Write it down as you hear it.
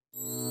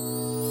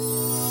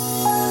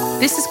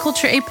This is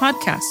Culture A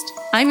Podcast.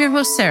 I'm your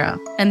host, Sarah,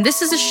 and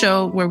this is a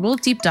show where we'll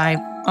deep dive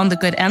on the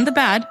good and the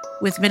bad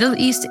with Middle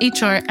East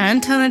HR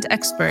and talent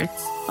experts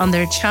on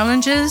their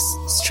challenges,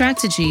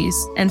 strategies,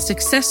 and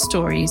success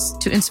stories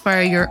to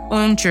inspire your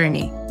own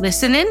journey.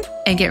 Listen in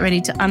and get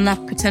ready to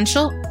unlock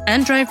potential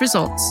and drive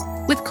results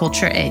with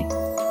Culture A.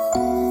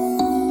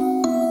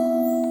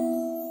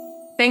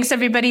 Thanks,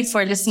 everybody,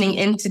 for listening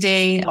in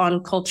today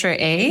on Culture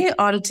A.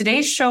 On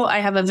today's show, I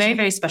have a very,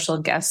 very special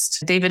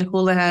guest, David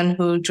Houlihan,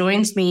 who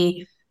joins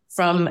me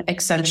from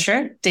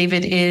Accenture.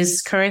 David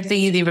is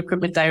currently the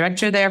recruitment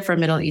director there for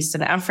Middle East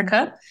and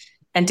Africa.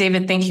 And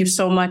David, thank you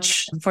so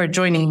much for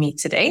joining me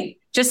today.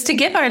 Just to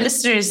give our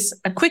listeners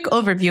a quick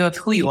overview of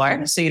who you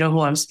are, so you know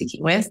who I'm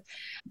speaking with.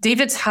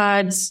 David's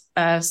had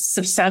a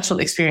substantial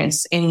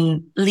experience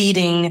in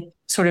leading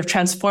sort of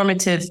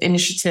transformative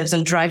initiatives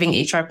and driving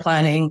HR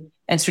planning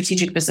and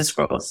strategic business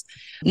growth.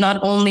 Not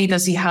only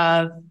does he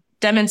have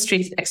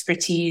demonstrated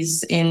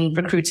expertise in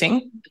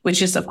recruiting,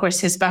 which is, of course,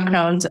 his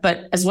background,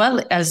 but as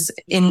well as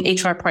in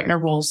HR partner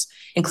roles,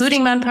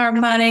 including manpower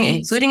planning,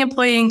 including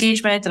employee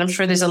engagement. And I'm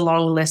sure there's a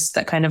long list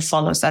that kind of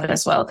follows that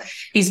as well.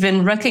 He's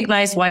been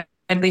recognized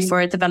widely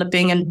for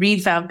developing and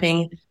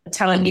revamping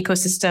talent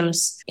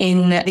ecosystems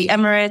in the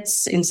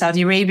Emirates, in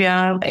Saudi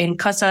Arabia, in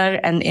Qatar,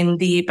 and in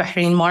the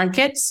Bahrain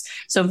markets.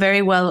 So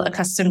very well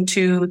accustomed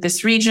to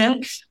this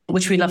region,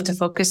 which we love to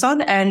focus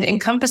on, and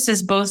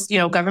encompasses both,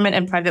 government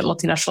and private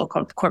multinational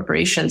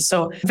corporations.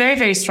 So very,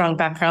 very strong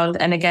background.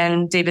 And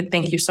again, David,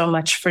 thank you so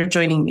much for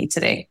joining me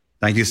today.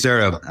 Thank you,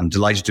 Sarah. I'm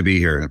delighted to be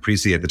here. I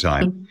appreciate the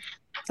time.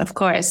 Of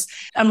course.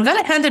 I'm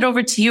going to hand it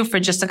over to you for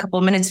just a couple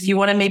of minutes. If you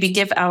want to maybe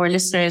give our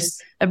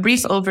listeners a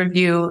brief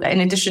overview,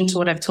 in addition to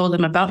what I've told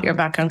them about your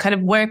background, kind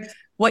of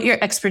what your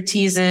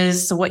expertise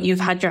is, what you've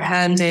had your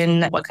hand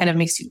in, what kind of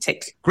makes you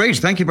tick. Great.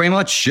 Thank you very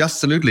much.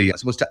 Absolutely. I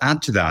suppose to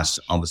add to that,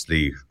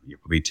 obviously, you're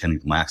probably telling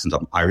from my accent,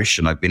 I'm Irish,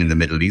 and I've been in the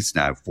Middle East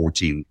now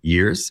 14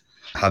 years,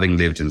 having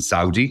lived in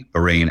Saudi,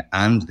 Bahrain,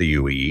 and the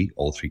UAE,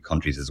 all three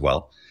countries as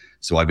well.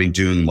 So I've been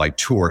doing my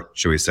tour,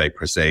 shall we say,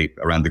 per se,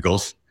 around the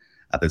Gulf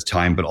at this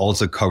time, but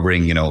also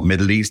covering,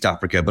 Middle East,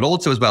 Africa, but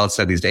also as well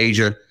Southeast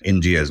Asia,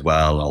 India as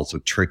well, also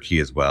Turkey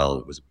as well.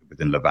 It was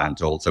within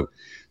Levant also.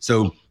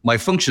 So my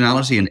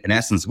functionality in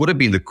essence would have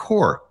been the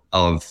core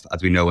of,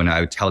 as we know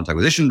now, talent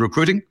acquisition,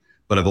 recruiting,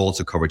 but I've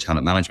also covered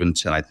talent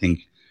management. And I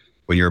think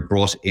when you're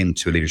brought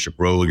into a leadership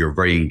role, you're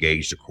very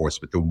engaged, of course,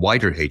 with the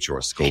wider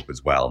HR scope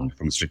as well, and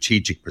from a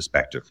strategic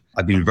perspective.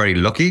 I've been very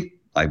lucky,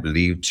 I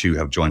believe, to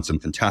have joined some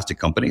fantastic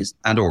companies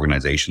and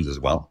organizations as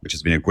well, which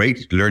has been a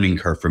great learning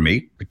curve for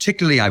me,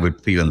 particularly I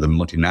would feel in the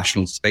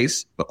multinational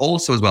space, but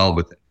also as well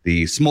with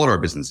the smaller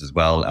business as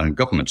well and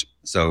government.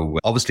 So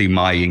obviously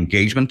my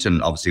engagement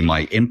and obviously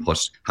my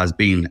input has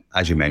been,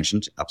 as you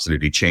mentioned,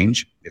 absolutely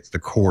change. It's the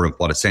core of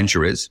what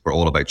Accenture is. We're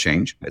all about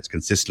change. It's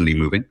consistently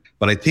moving.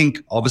 But I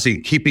think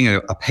obviously keeping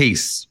a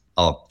pace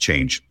of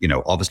change,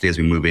 obviously as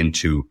we move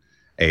into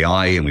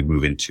AI and we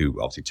move into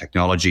obviously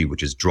technology,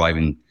 which is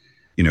driving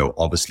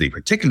obviously,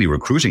 particularly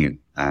recruiting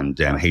and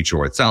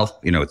HR itself,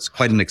 it's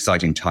quite an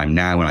exciting time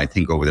now. And I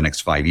think over the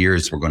next 5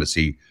 years, we're going to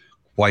see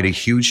quite a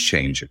huge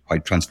change,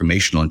 quite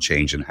transformational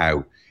change in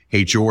how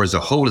HR as a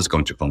whole is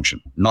going to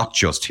function, not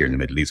just here in the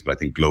Middle East, but I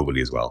think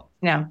globally as well.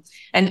 Yeah.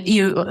 And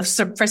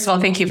so first of all,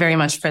 thank you very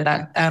much for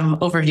that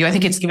overview. I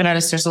think it's given our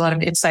listeners a lot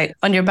of insight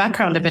on your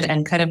background a bit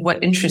and kind of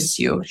what interests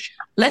you.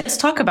 Let's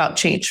talk about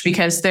change,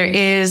 because there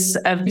is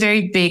a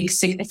very big,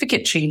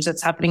 significant change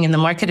that's happening in the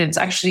market. It's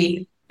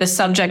actually the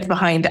subject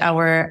behind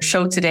our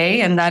show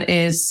today, and that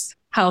is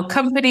how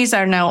companies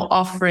are now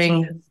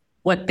offering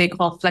what they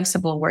call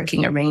flexible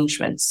working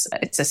arrangements.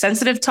 It's a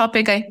sensitive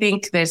topic, I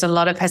think. There's a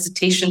lot of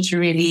hesitation to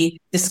really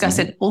discuss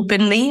it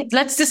openly.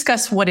 Let's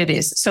discuss what it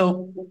is.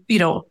 So,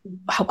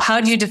 how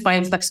do you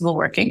define flexible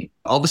working?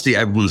 Obviously,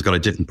 everyone's got a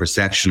different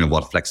perception of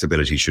what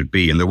flexibility should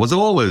be. And there was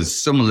always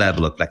some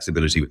level of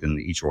flexibility within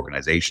each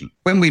organization.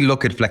 When we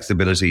look at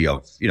flexibility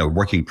of,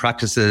 working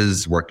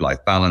practices, work-life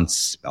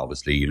balance,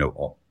 obviously,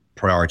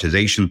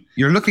 prioritization.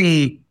 You're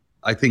looking,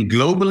 I think,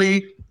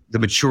 globally, the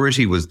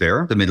maturity was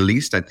there. The Middle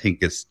East, I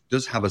think,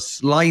 does have a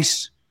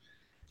slight,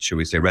 shall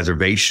we say,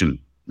 reservation.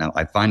 Now,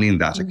 I'm finding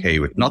that, okay,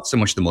 with not so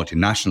much the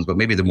multinationals, but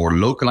maybe the more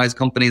localized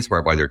companies,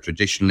 whereby they're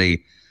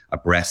traditionally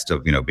abreast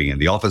of, being in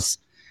the office.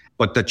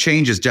 But the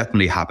change has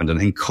definitely happened. And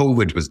I think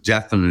COVID was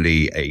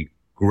definitely a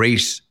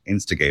great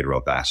instigator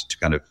of that to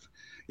kind of,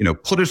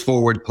 put it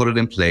forward, put it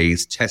in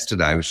place, test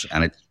it out.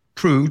 And it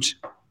proved,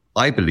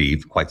 I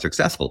believe, quite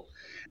successful.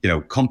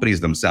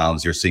 Companies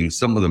themselves, you're seeing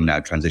some of them now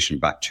transition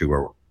back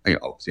to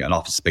obviously an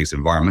office space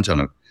environment on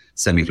a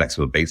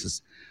semi-flexible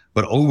basis.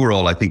 But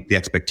overall, I think the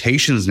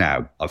expectations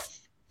now of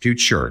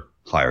future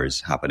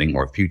hires happening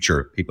or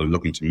future people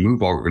looking to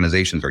move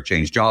organizations or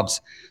change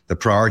jobs, the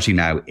priority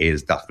now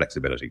is that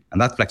flexibility.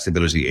 And that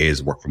flexibility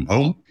is work from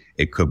home.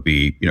 It could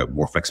be,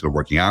 more flexible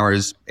working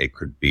hours. It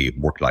could be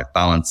work-life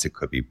balance. It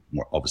could be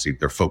more, obviously,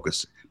 their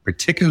focus,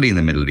 particularly in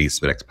the Middle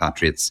East with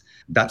expatriates,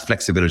 that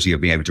flexibility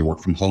of being able to work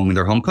from home in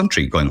their home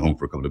country, going home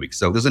for a couple of weeks.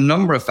 So there's a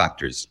number of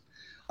factors,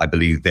 I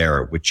believe,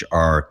 there, which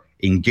are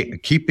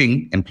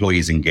keeping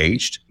employees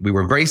engaged. We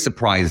were very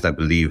surprised, I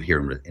believe, here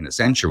in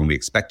Accenture when we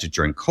expected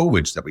during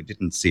COVID that we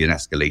didn't see an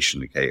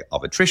escalation,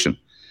 of attrition.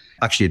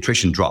 Actually,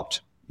 attrition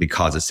dropped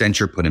because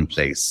Accenture put in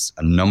place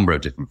a number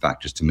of different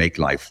factors to make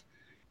life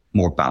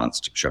more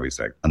balanced, shall we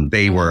say. And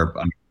they were,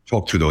 I'll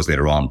talk through those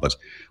later on, but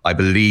I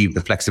believe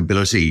the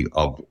flexibility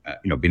of,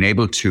 being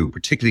able to,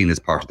 particularly in this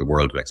part of the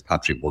world with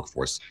expatriate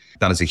workforce,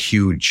 that is a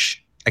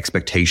huge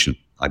expectation,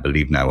 I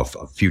believe now,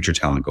 of future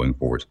talent going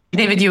forward.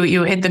 David,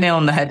 you hit the nail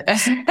on the head.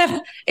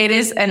 It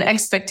is an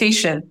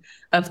expectation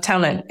of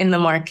talent in the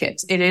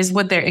market. It is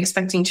what they're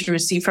expecting to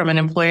receive from an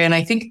employer. And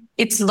I think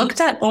it's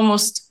looked at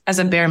almost as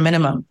a bare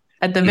minimum.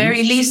 At the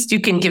very least, you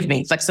can give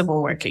me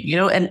flexible working,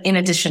 and in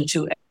addition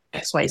to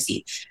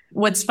XYZ.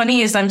 What's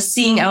funny is I'm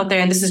seeing out there,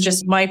 and this is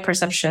just my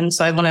perception,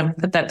 so I want to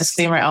put that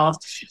disclaimer out.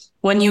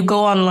 When you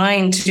go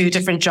online to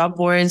different job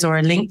boards or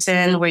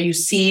LinkedIn where you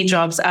see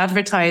jobs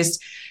advertised,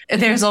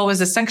 there's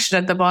always a section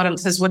at the bottom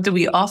that says, what do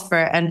we offer?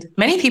 And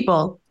many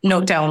people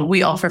note down,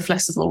 we offer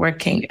flexible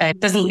working. It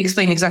doesn't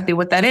explain exactly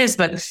what that is,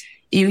 but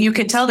you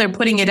can tell they're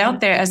putting it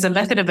out there as a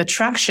method of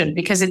attraction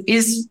because it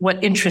is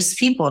what interests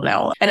people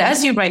now. And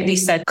as you rightly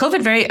said,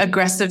 COVID very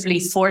aggressively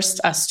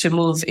forced us to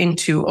move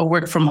into a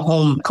work from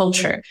home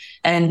culture.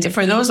 And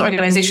for those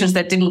organizations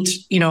that didn't,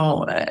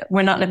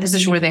 were not in a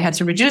position where they had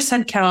to reduce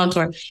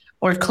headcount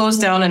or close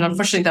down, and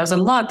unfortunately that was a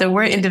lot, there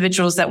were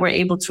individuals that were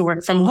able to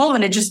work from home.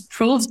 And it just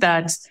proved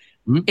that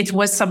it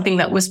was something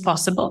that was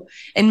possible.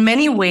 In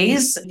many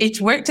ways,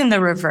 it worked in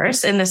the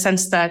reverse, in the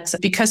sense that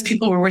because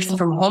people were working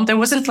from home, there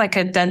wasn't like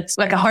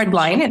a hard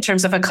line in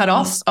terms of a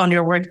cutoff on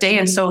your workday.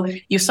 And so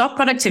you saw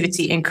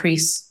productivity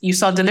increase, you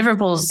saw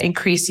deliverables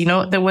increase,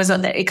 there was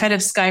it kind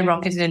of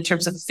skyrocketed in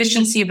terms of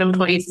efficiency of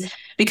employees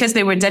because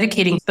they were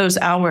dedicating those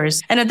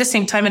hours. And at the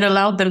same time, it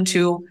allowed them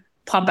to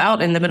pop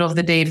out in the middle of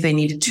the day if they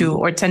needed to,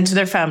 or tend to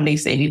their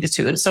families if they needed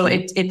to. And so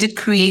it did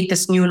create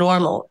this new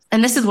normal.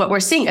 And this is what we're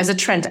seeing as a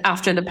trend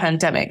after the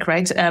pandemic,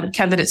 right?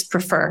 Candidates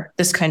prefer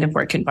this kind of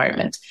work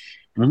environment.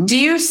 Mm-hmm. Do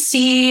you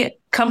see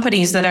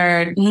companies that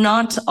are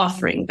not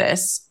offering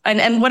this?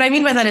 And what I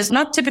mean by that is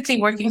not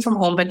typically working from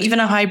home, but even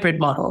a hybrid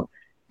model.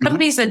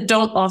 Companies that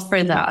don't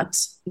offer that,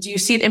 do you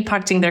see it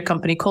impacting their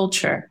company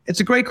culture? It's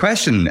a great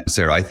question,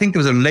 Sarah. I think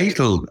there was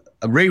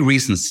a very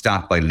recent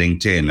stat by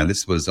LinkedIn, and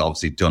this was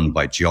obviously done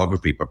by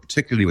geography, but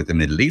particularly with the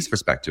Middle East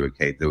perspective,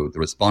 the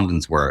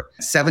respondents were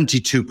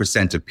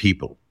 72% of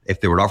people, if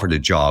they were offered a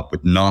job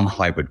with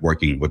non-hybrid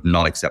working, would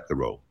not accept the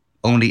role.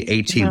 Only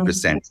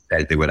 18%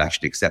 said they would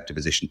actually accept a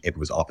position if it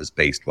was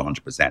office-based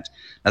 100%.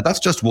 Now, that's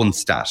just one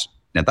stat.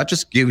 Now, that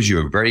just gives you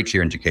a very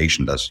clear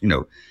indication that,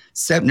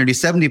 nearly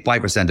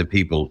 75% of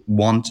people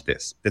want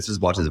this. This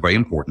is what is very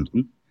important.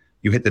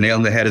 You hit the nail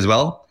on the head as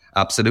well.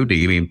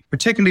 Absolutely. I mean,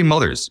 particularly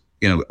mothers,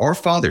 or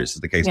fathers,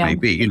 as the case may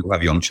be, who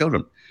have young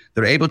children.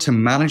 They're able to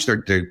manage their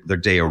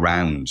day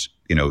around,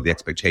 the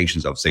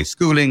expectations of, say,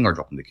 schooling or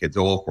dropping the kids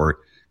off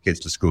or kids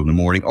to school in the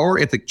morning, or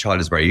if the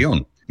child is very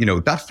young.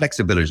 That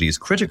flexibility is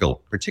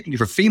critical, particularly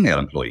for female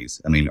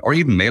employees. Or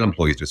even male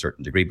employees to a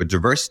certain degree, but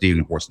diversity,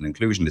 of course, and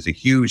inclusion is a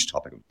huge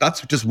topic. That's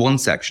just one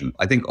section.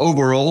 I think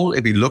overall,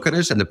 if you look at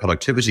it and the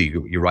productivity,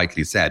 you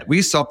rightly said,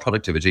 we saw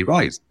productivity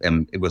rise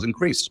and it was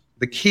increased.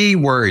 The key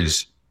word,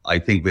 I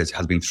think,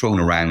 has been thrown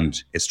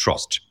around is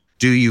trust.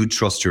 Do you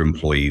trust your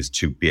employees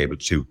to be able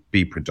to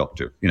be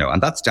productive?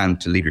 And that's down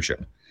to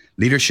leadership.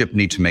 Leadership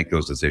need to make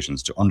those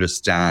decisions to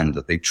understand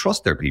that they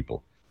trust their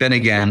people. Then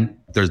again,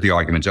 there's the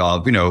argument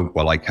of,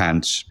 I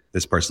can't,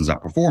 this person's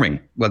not performing.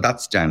 Well,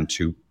 that's down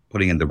to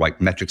putting in the right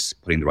metrics,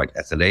 putting the right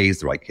SLAs,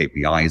 the right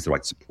KPIs, the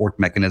right support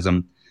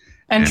mechanism.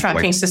 And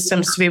tracking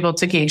systems to be able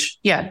to gauge.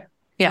 Yeah.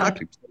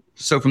 Exactly.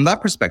 So from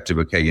that perspective,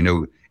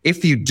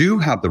 if you do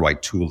have the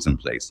right tools in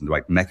place and the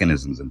right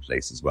mechanisms in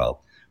place as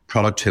well,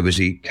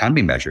 productivity can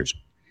be measured.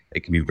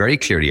 It can be very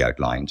clearly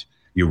outlined.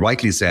 You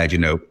rightly said,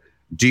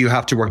 do you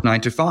have to work 9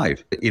 to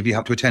 5? If you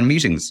have to attend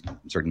meetings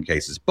in certain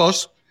cases,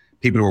 but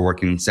people who are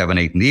working 7,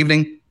 8 in the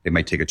evening, they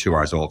might take a 2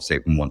 hours off, say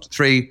from 1 to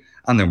 3,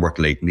 and then work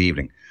late in the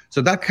evening.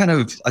 So that kind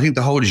of, I think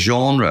the whole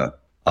genre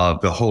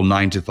of the whole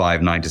 9 to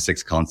 5, 9 to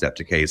 6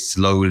 concept, is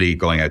slowly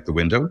going out the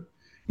window.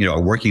 A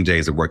working day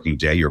is a working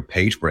day. You're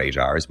paid for 8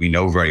 hours. We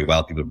know very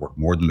well people work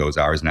more than those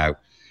hours now.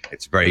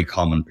 It's very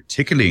common,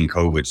 particularly in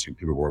COVID,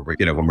 people were,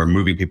 when we're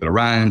moving people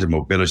around and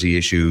mobility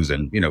issues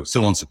and,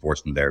 so on and so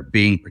forth, and they're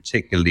being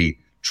particularly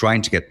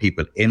trying to get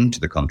people into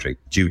the country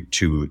due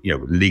to,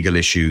 legal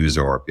issues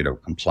or,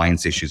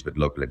 compliance issues with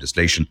local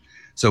legislation.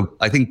 So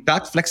I think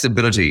that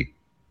flexibility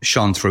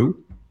shone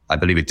through. I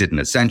believe it did in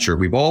Accenture.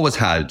 We've always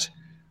had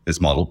this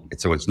model.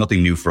 So it's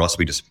nothing new for us.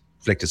 We just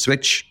flicked a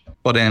switch.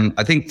 But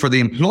I think for the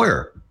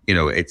employer,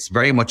 it's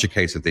very much a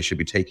case that they should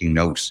be taking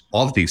note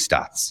of these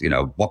stats,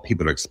 what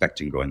people are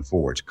expecting going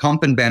forward.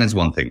 Comp and ben is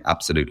one thing.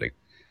 Absolutely.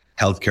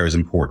 Healthcare is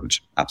important.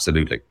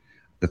 Absolutely.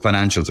 The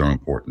financials are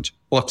important,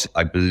 but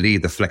I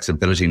believe the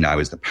flexibility now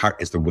is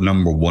the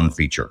number one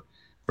feature.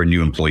 for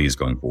new employees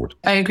going forward.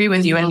 I agree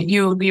with you. And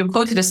you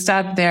quoted a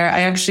stat there.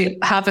 I actually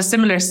have a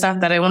similar stat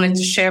that I wanted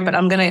to share, but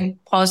I'm going to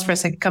pause for a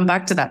second, come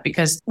back to that,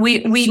 because we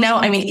now,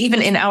 I mean,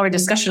 even in our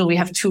discussion, we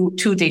have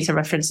two data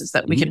references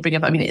that we can bring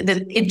up. I mean,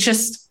 it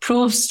just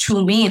proves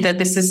to me that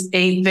this is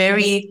a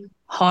very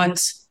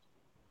hot,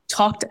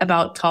 talked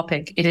about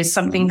topic. It is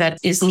something that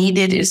is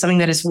needed, it is something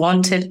that is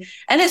wanted,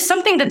 and it's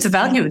something that's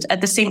valued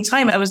at the same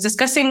time. I was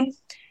discussing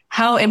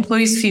how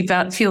employees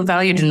feel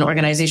valued in an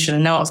organization.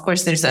 And now, of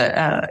course, there's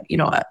a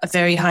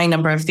very high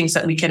number of things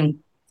that we can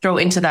throw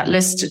into that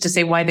list to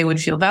say why they would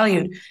feel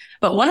valued.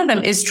 But one of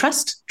them is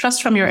trust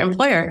from your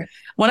employer.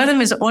 One of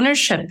them is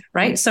ownership,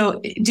 right? So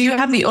do you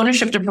have the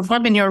ownership to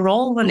perform in your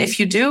role? And if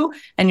you do,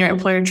 and your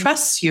employer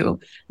trusts you,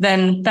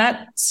 then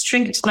that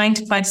strict 9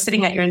 to 5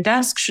 sitting at your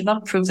desk should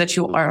not prove that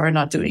you are or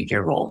not doing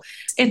your role.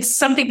 It's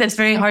something that's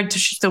very hard to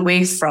shift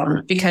away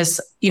from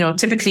because,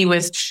 typically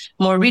with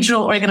more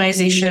regional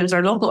organizations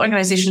or local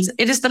organizations,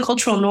 it is the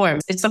cultural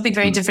norm. It's something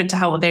very different to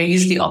how they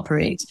usually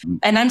operate.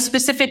 And I'm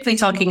specifically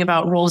talking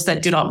about roles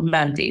that do not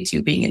mandate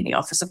you being in the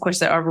office. Of course,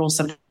 there are roles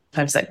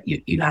sometimes that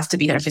you have to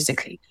be there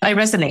physically. I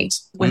resonate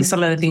with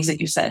some of the things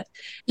that you said.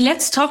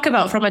 Let's talk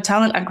about, from a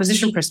talent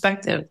acquisition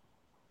perspective,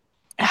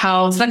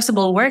 how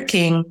flexible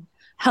working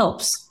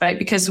helps, right?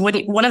 Because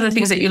one of the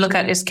things that you look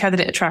at is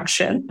candidate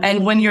attraction.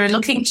 And when you're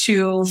looking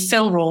to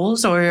fill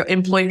roles or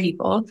employ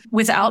people,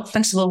 without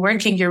flexible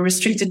working, you're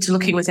restricted to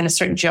looking within a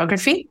certain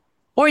geography,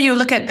 or you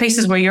look at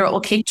places where you're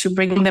okay to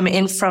bring them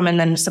in from and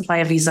then supply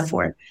a visa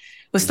for.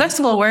 With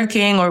flexible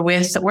working or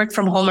with work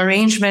from home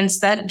arrangements,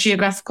 that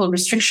geographical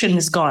restriction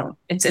is gone.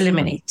 It's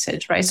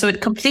eliminated, right? So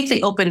it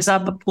completely opens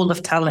up a pool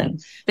of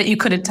talent that you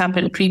couldn't tap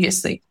in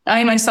previously.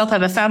 I myself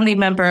have a family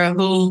member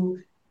who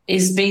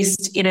is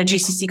based in a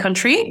GCC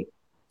country,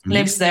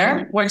 lives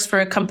there, works for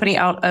a company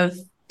out of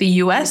the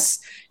US,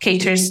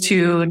 caters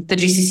to the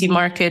GCC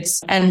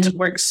markets, and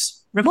works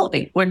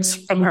remotely, works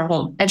from her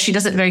home. And she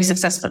does it very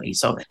successfully.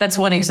 So that's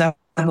one example.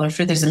 I'm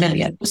sure there's a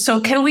million. So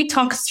can we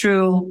talk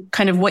through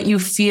kind of what you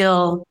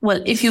feel,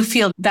 if you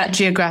feel that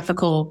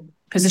geographical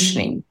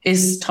positioning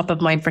is top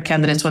of mind for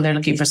candidates when they're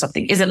looking for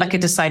something? Is it like a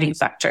deciding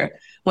factor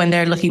when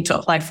they're looking to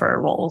apply for a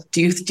role?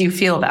 Do you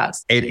feel that?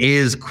 It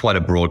is quite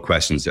a broad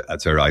question,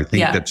 Sarah. I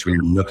think that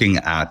we're looking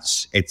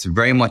at, it's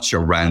very much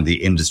around the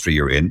industry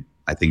you're in,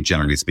 I think,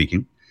 generally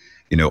speaking.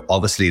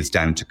 Obviously it's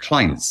down to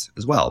clients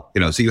as well.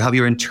 So you have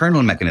your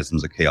internal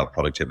mechanisms of chaos,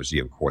 productivity,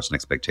 of course, and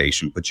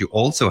expectation, but you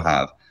also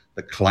have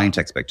the client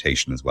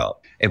expectation as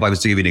well. If I was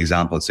to give you an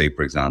example, say,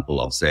 for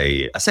example, of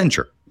say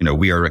Accenture,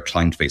 we are a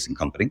client facing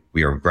company.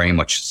 We are very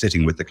much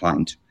sitting with the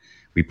client.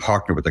 We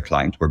partner with the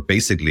client. We're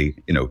basically,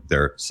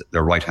 their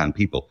right hand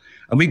people.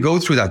 And we go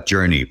through that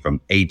journey from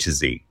A to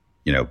Z,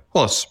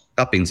 Plus,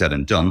 that being said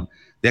and done,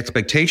 the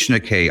expectation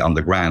of K on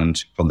the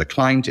ground from the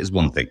client is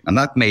one thing, and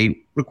that may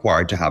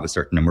require to have a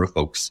certain number of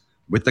folks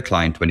with the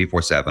client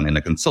 24/7 in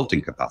a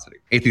consulting capacity.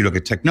 If you look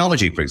at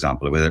technology, for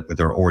example,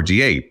 with our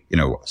RDA,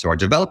 so our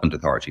development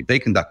authority,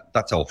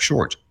 that's all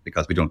short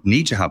because we don't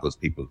need to have those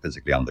people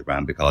physically on the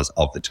ground because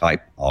of the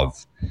type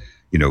of,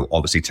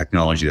 obviously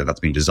technology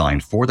that's been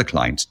designed for the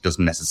client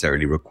doesn't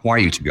necessarily require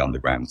you to be on the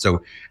ground.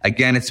 So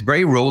again, it's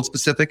very role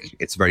specific.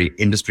 It's very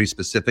industry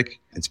specific.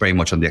 It's very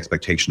much on the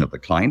expectation of the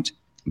client.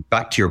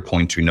 Back to your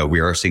point, we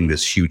are seeing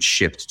this huge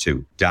shift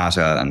to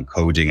data and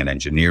coding and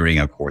engineering,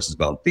 of course, as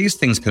well. These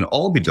things can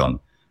all be done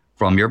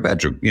from your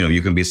bedroom.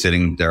 You can be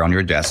sitting there on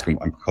your desk and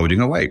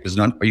coding away.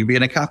 Or you be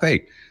in a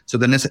cafe. So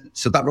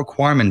that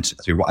requirement,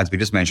 as we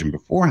just mentioned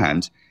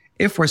beforehand,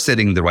 if we're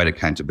setting the right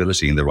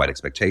accountability and the right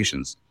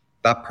expectations,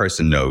 that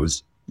person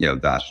knows,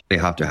 that they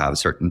have to have a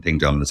certain thing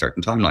done in a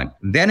certain timeline.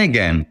 Then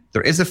again,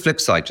 there is a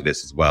flip side to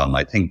this as well. And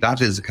I think that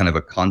is kind of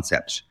a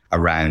concept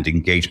around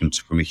engagement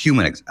from a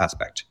human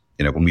aspect.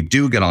 When we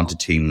do get onto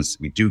Teams,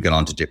 we do get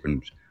onto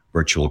different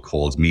virtual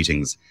calls,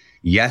 meetings.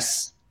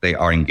 Yes, they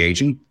are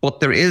engaging, but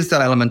there is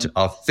that element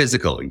of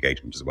physical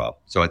engagement as well.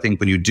 So I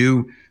think when you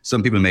do,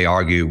 some people may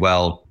argue,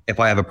 well, if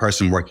I have a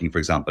person working, for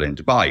example, in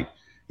Dubai,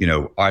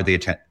 are they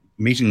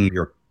meeting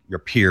your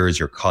peers,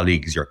 your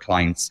colleagues, your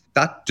clients?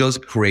 That does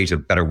create a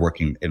better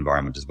working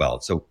environment as well.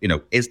 So,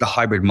 is the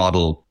hybrid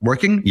model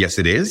working? Yes,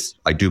 it is.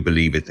 I do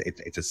believe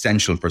it's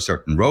essential for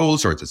certain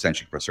roles or it's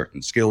essential for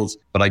certain skills.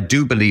 But I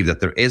do believe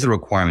that there is a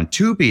requirement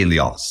to be in the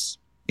office,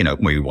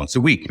 maybe once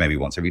a week, maybe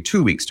once every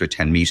 2 weeks to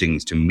attend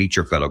meetings, to meet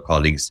your fellow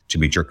colleagues, to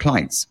meet your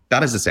clients.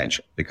 That is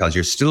essential because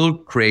you're still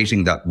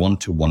creating that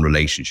one-to-one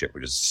relationship,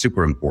 which is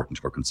super important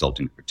for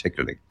consulting,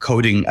 particularly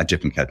coding a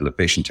different kettle of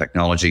fish and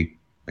technology,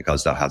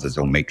 because that has its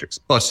own matrix.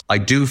 But I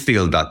do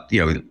feel that,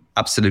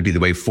 absolutely the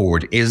way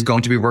forward is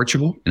going to be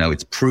virtual.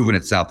 It's proven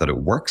itself that it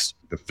works.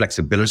 The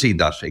flexibility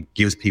that it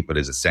gives people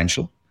is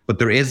essential. But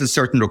there is a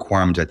certain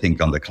requirement, I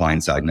think, on the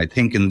client side. And I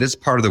think in this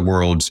part of the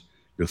world,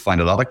 you'll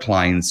find a lot of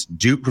clients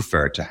do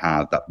prefer to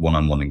have that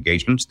one-on-one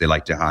engagement. They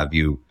like to have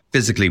you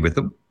physically with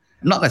them.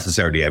 Not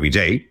necessarily every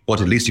day, but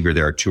at least if you're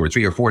there 2 or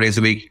 3 or 4 days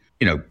a week,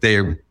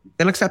 they'll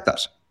accept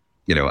that.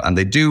 And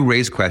they do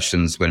raise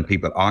questions when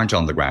people aren't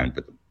on the ground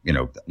with them.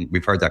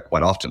 We've heard that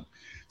quite often.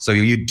 So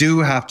you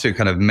do have to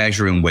kind of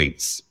measure in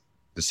weights,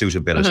 the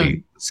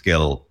suitability,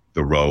 skill,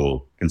 the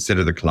role,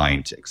 consider the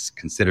client,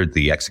 consider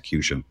the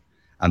execution,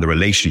 and the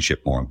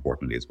relationship, more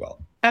importantly, as well.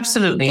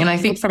 Absolutely. And I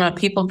think from a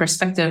people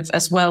perspective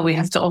as well, we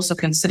have to also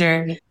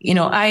consider,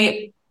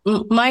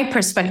 my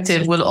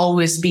perspective will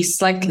always be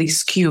slightly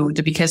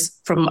skewed because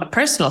from a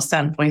personal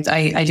standpoint,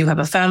 I do have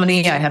a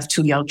family. I have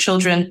 2 young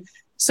children.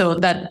 So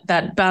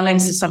that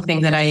balance is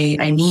something that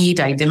I need,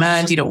 I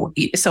demand,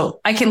 so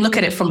I can look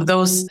at it from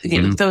those,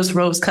 those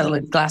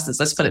rose-colored glasses,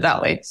 let's put it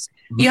that way.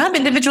 You have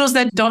individuals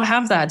that don't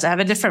have that,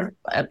 have a different,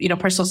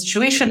 personal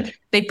situation.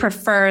 They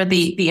prefer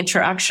the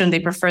interaction,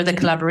 they prefer the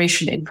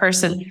collaboration in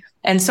person.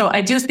 And so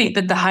I do think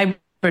that the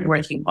hybrid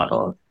working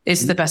model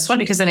is the best one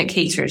because then it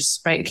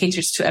caters, right? It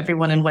caters to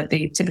everyone and what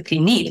they typically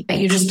need.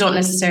 You just don't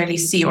necessarily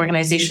see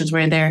organizations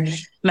where they're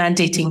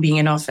mandating being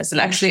in office. And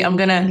actually,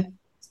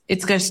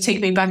 it's going to take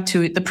me back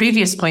to the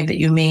previous point that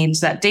you made,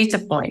 that data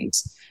point.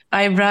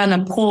 I ran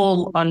a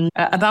poll on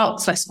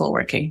about flexible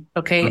working.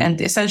 Okay.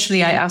 And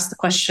essentially I asked the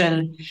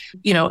question,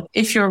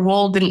 if your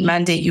role didn't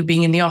mandate you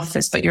being in the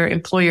office, but your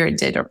employer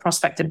did or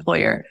prospect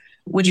employer,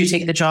 would you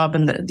take the job?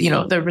 And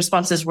the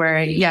responses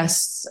were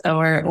yes,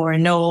 or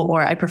no,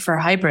 or I prefer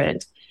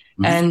hybrid.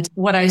 And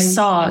what I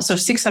saw, so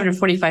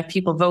 645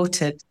 people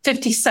voted,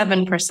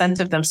 57%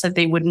 of them said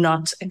they would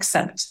not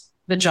accept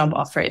the job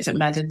offer if it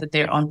mandated that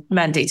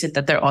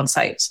they're on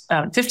site.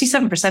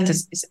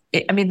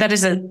 57% that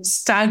is a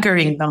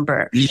staggering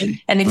number.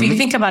 And if you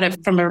think about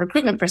it from a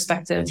recruitment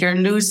perspective, you're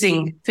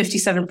losing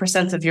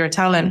 57% of your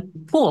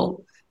talent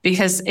pool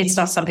because it's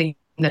not something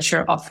that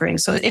you're offering.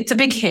 So it's a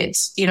big hit,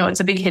 it's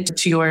a big hit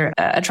to your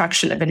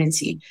attraction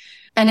ability.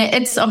 And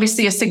it's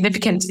obviously a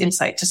significant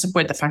insight to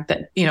support the fact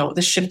that,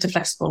 the shift to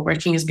flexible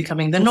working is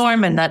becoming the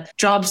norm and that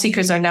job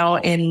seekers are now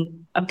in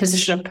a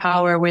position of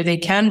power where they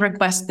can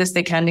request this,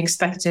 they can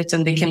expect it,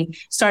 and they can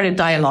start a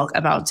dialogue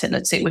about it,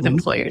 let's say, with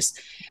employers.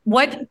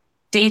 What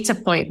data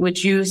point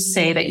would you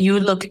say that you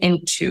look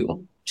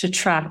into to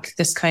track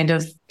this kind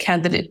of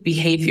candidate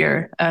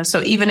behavior?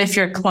 So even if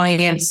your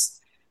clients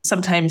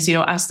sometimes,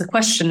 ask the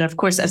question, of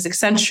course, as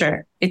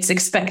Accenture, it's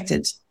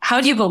expected. How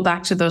do you go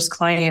back to those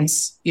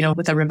clients,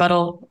 with a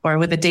rebuttal or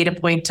with a data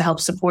point to help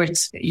support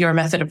your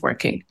method of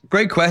working?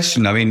 Great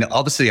question. I mean,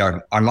 obviously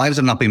our lives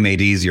have not been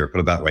made easier, put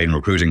it that way, in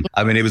recruiting.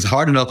 I mean, it was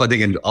hard enough, I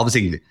think, and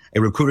obviously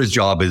a recruiter's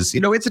job is,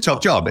 it's a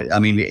tough job. I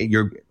mean,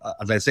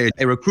 as I say,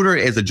 a recruiter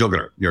is a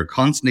juggler. You're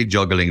constantly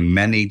juggling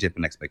many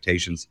different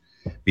expectations,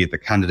 be it the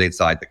candidate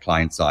side, the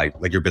client side,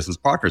 like your business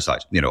partner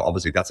side.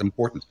 Obviously that's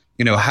important.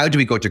 How do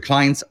we go to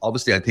clients?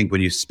 Obviously, I think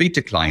when you speak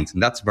to clients,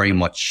 and that's very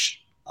much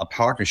a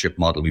partnership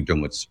model we've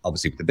done with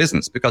the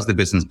business, because the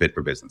business bid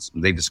for business.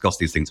 They discuss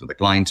these things with the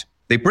client.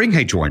 They bring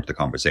HR into the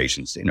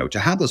conversations, to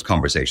have those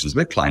conversations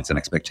with clients and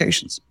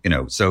expectations,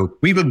 So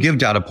we will give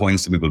data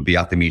points and we will be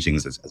at the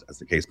meetings as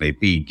the case may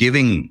be,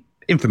 giving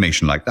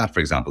information like that, for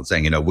example,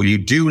 saying,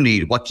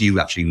 what do you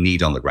actually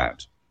need on the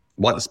ground?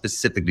 What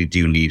specifically do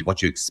you need? What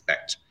do you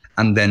expect?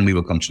 And then we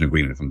will come to an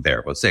agreement from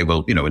there. We'll say,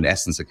 well, in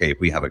essence, okay, if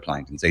we have a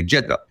client and say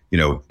Jeddah,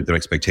 their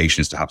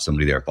expectation is to have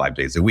somebody there 5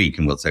 days a week.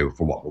 And we'll say, well,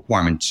 for what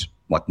requirement,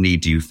 what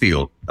need do you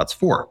feel that's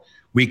for?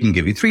 We can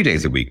give you 3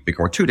 days a week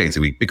or 2 days a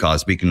week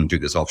because we can do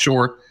this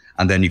offshore.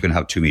 And then you can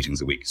have 2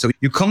 meetings a week. So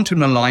you come to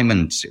an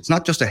alignment. It's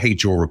not just a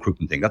HR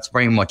recruitment thing. That's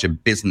very much a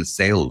business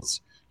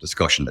sales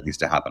discussion that needs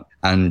to happen.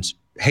 And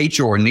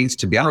HR needs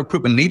to be, and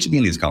recruitment needs to be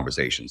in these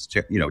conversations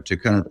to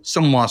kind of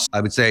somewhat,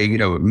 I would say,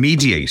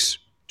 mediate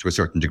to a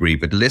certain degree,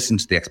 but listen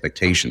to the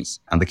expectations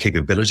and the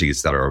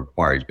capabilities that are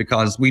required,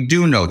 because we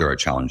do know there are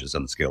challenges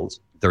and skills.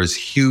 There is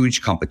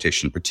huge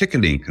competition,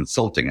 particularly in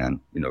consulting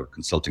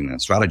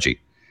and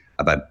strategy,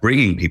 about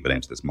bringing people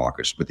into this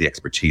market with the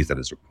expertise that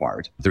is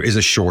required. There is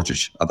a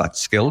shortage of that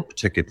skill,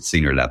 particularly at the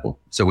senior level.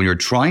 So when you're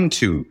trying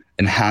to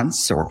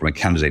enhance or from a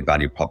candidate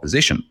value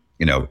proposition,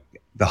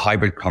 the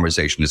hybrid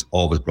conversation is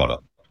always brought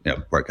up.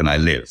 Where can I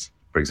live?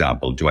 For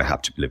example, do I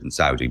have to live in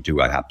Saudi?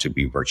 Do I have to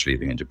be virtually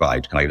living in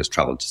Dubai? Can I just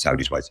travel to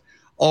Saudi twice?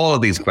 All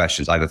of these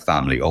questions, I have a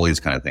family, all these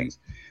kind of things.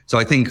 So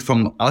I think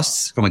from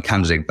a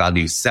candidate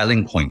value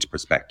selling point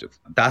perspective,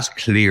 that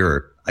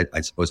clear, I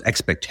suppose,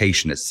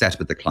 expectation is set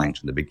with the client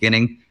from the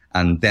beginning.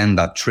 And then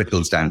that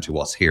trickles down to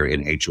us here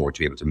in HR to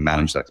be able to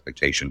manage that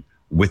expectation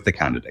with the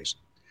candidate.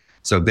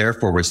 So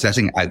therefore, we're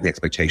setting out the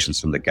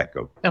expectations from the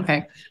get-go.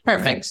 Okay,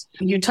 perfect.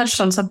 You touched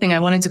on something I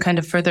wanted to kind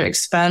of further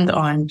expand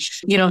on.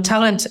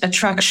 Talent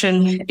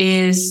attraction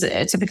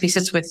typically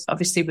sits with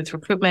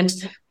recruitment,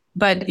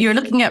 but you're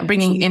looking at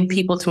bringing in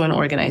people to an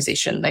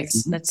organization.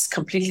 Let's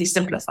completely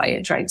simplify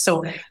it, right?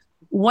 So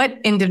what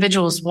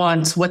individuals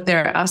want, what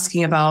they're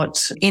asking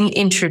about in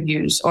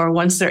interviews or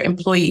once they're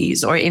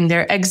employees or in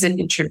their exit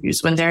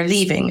interviews when they're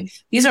leaving.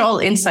 These are all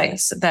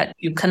insights that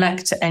you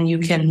collect and you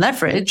can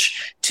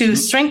leverage to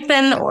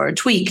strengthen or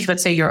tweak,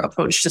 let's say, your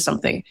approach to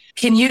something.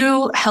 Can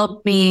you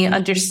help me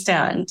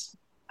understand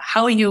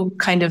how you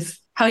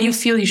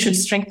feel you should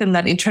strengthen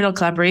that internal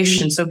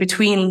collaboration? So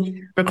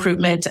between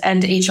recruitment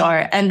and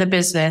HR and the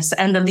business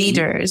and the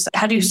leaders,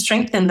 how do you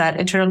strengthen that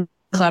internal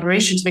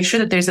collaboration to make sure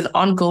that there's an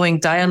ongoing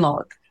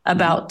dialogue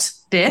about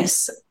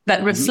this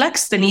that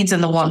reflects the needs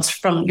and the wants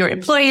from your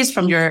employees,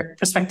 from your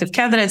prospective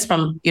candidates,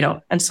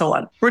 and so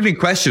on? Brilliant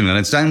question. And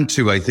it's down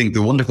to, I think,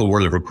 the wonderful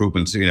world of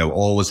recruitment,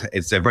 always,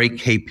 it's a very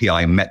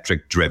KPI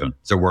metric driven.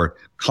 So we're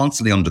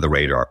constantly under the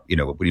radar.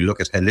 When you look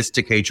at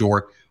holistic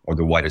HR or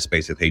the wider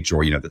space of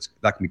HR,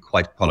 that can be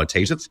quite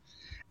qualitative,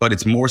 but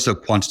it's more so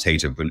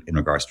quantitative in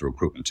regards to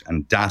recruitment,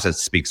 and data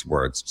speaks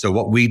words. So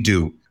what we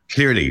do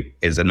clearly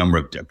is a number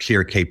of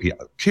clear KPI,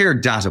 clear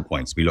data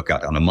points we look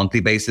at on a monthly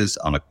basis,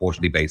 on a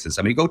quarterly basis.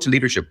 And we go to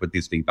leadership with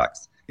these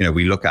feedbacks.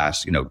 We look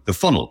at, the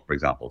funnel, for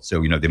example.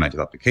 So, the amount of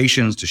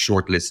applications to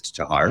shortlist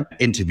to hire,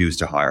 interviews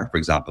to hire, for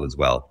example, as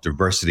well,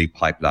 diversity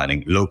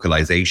pipelining,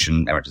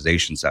 localization,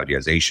 amortization,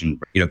 Saudization,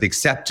 the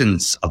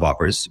acceptance of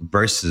offers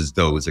versus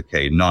those,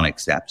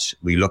 non-accept.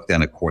 We look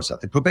then, of course,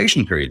 at the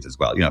probation periods as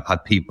well.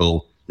 Had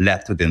people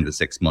left within the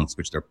 6 months,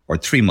 or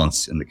 3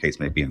 months in the case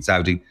may be in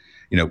Saudi,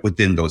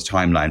 within those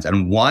timelines,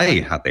 and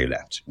why have they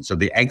left? And so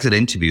the exit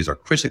interviews are a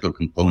critical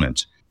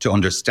component to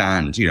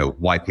understand,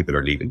 why people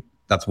are leaving.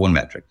 That's one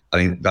metric. I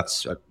think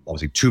that's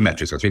obviously 2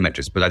 metrics or 3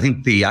 metrics, but I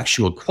think the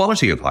actual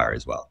quality of hire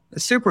as well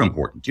is super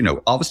important.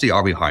 Obviously,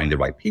 are we hiring the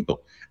right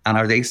people? And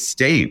are they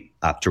staying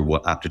after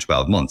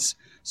 12 months?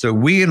 So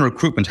we in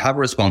recruitment have a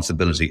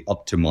responsibility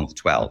up to month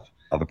 12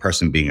 of a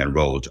person being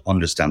enrolled to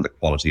understand the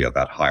quality of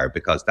that hire,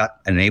 because that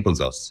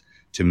enables us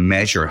to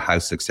measure how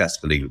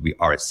successfully we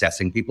are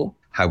assessing people,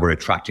 how we're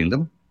attracting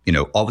them.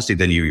 Obviously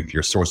then if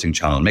you're sourcing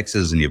channel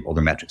mixes and you have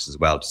other metrics as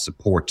well to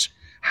support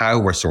how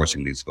we're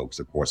sourcing these folks,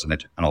 of course,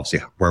 and obviously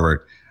where we're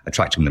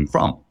attracting them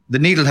from. The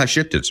needle has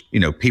shifted.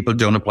 People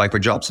don't apply for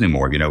jobs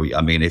anymore.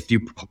 If you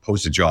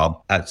post a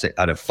job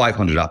out of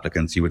 500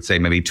 applicants, you would say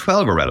maybe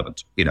 12 are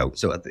relevant.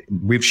 So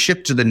we've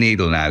shifted the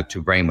needle now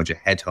to very much a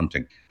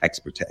headhunting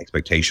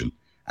expectation.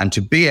 And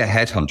to be a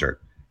headhunter,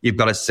 you've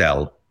got to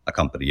sell a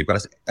company. You've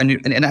got to, and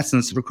in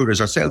essence,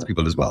 recruiters are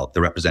salespeople as well.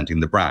 They're representing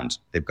the brand.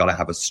 They've got to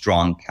have a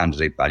strong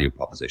candidate value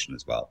proposition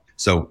as well.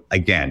 So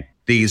again,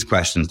 these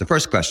questions, the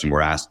first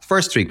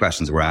 3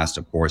 questions were asked,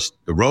 of course,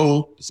 the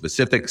role, the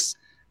specifics,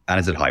 and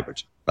is it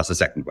hybrid? That's the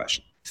second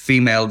question.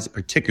 Females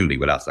particularly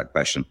would ask that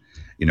question.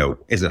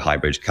 Is it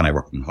hybrid? Can I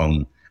work from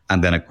home?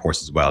 And then, of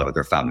course, as well, about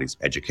their families'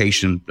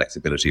 education,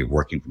 flexibility of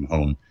working from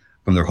home,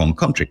 from their home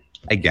country.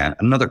 Again,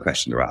 another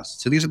question they're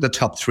asked. So these are the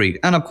top 3.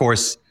 And of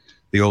course,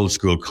 the old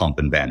school comp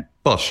and ben.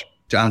 But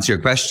to answer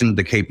your question,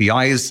 the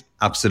KPIs,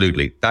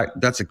 absolutely.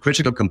 That's a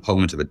critical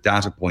component of a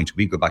data point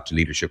we go back to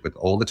leadership with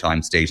all the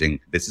time, stating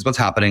this is what's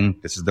happening.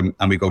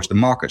 And we go to the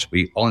market.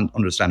 We all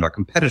understand our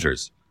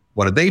competitors.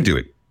 What are they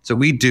doing? So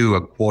we do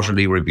a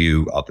quarterly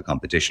review of the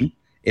competition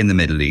in the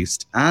Middle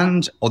East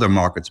and other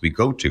markets we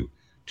go to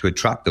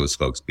attract those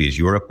folks, be it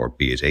Europe or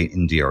be it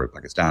India or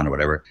Pakistan or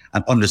whatever,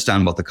 and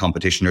understand what the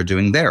competition are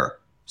doing there.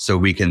 So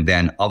we can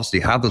then obviously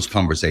have those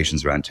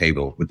conversations around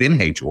table within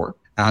HR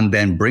and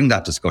then bring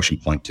that discussion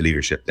point to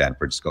leadership then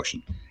for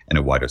discussion in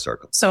a wider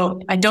circle. So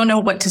I don't know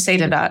what to say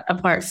to that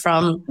apart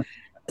from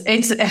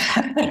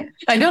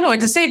I don't know what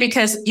to say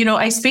because,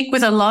 I speak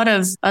with a lot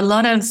of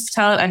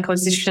talent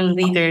acquisition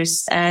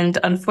leaders, and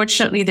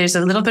unfortunately there's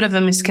a little bit of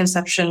a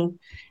misconception.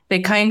 They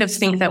kind of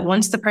think that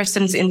once the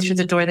person's in through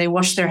the door, they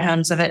wash their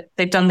hands of it.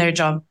 They've done their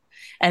job.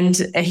 And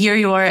here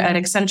you are at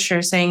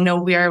Accenture saying, no,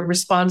 we are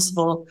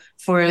responsible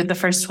for the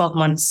first 12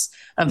 months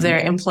of their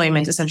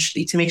employment,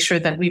 essentially, to make sure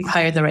that we've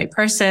hired the right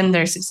person,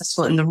 they're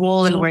successful in the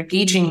role, and we're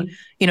gauging,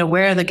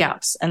 where are the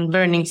gaps and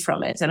learning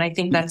from it. And I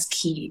think that's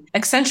key.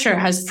 Accenture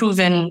has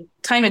proven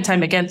time and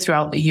time again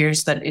throughout the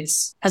years that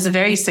has a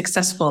very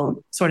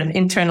successful sort of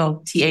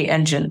internal TA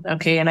engine.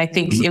 Okay. And I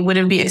think it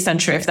wouldn't be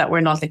Accenture if that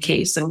were not the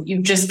case. And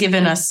you've just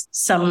given us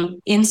some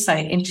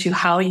insight into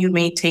how you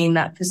maintain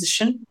that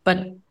position.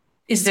 But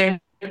is there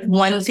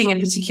one thing in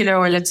particular,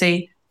 or let's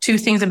say 2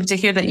 things in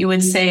particular that you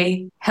would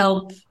say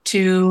help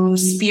to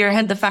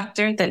spearhead the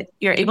factor that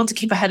you're able to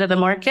keep ahead of the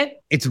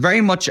market? It's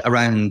very much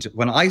around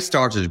when I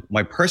started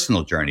my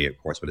personal journey, of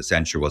course, with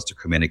Accenture was to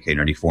communicate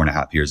nearly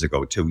 4.5 years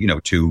ago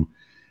to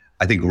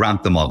I think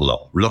ramp the model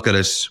up, look at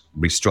it,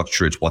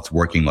 restructure it, what's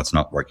working, what's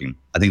not working.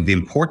 I think the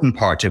important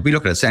part, if we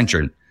look at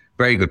Accenture,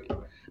 very good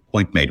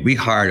point made, we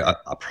hired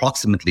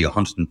approximately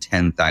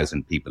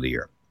 110,000 people a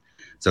year.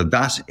 So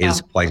that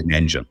is quite an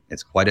engine.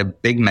 It's quite a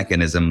big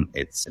mechanism.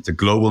 It's a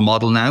global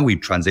model now. We've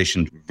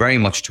transitioned very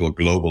much to a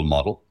global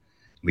model.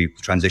 We've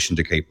transitioned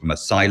from a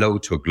silo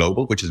to a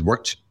global, which has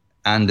worked.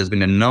 And there's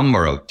been a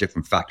number of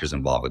different factors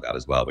involved with that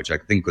as well, which I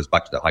think goes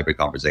back to the hybrid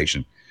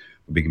conversation.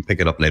 We can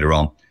pick it up later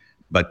on.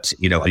 But,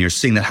 and you're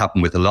seeing that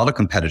happen with a lot of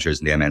competitors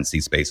in the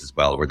MNC space as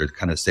well, where they're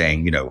kind of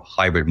saying,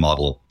 hybrid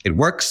model, it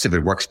works. If it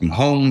works from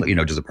home,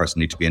 does a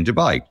person need to be in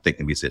Dubai? They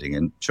can be sitting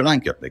in Sri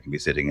Lanka. They can be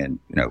sitting in,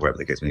 wherever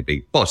the case may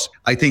be. But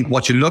I think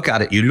what you look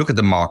at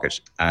the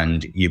market,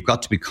 and you've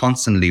got to be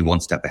constantly one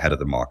step ahead of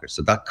the market.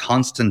 So that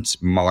constant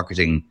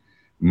marketing,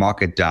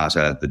 market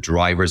data, the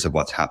drivers of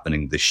what's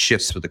happening, the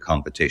shifts with the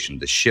competition,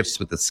 the shifts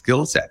with the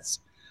skill sets,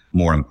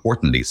 more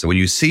importantly. So when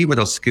you see where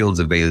those skills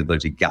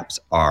availability gaps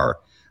are,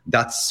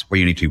 that's where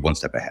you need to be one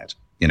step ahead,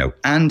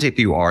 And if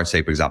you are,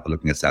 say, for example,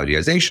 looking at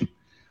Saudization,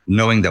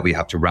 knowing that we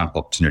have to ramp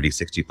up to nearly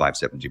 65,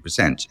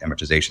 70%.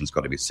 Amortization is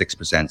going to be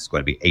 6%. It's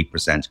going to be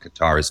 8%.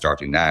 Qatar is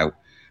starting now.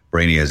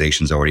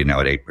 Brainiization is already now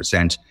at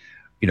 8%.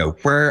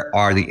 Where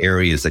are the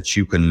areas that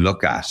you can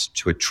look at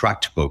to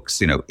attract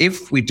folks?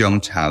 If we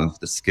don't have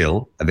the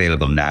skill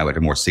available now at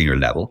a more senior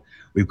level,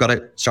 we've got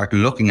to start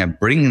looking at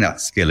bringing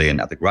that skill in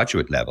at the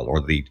graduate level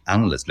or the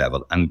analyst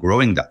level and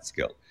growing that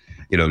skill.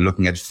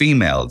 Looking at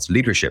females,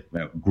 leadership,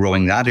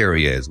 growing that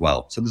area as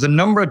well. So there's a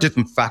number of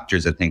different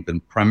factors, I think, but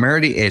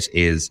primarily it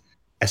is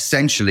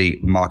essentially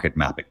market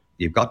mapping.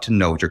 You've got to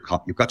know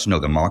you've got to know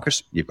the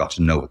market. You've got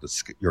to know what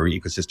your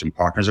ecosystem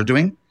partners are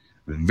doing.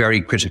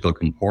 Very critical,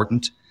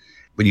 important.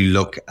 When you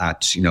look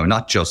at,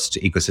 not just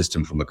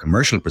ecosystem from a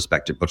commercial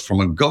perspective, but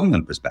from a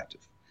government perspective,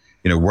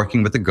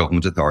 working with the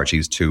government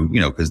authorities to,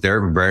 because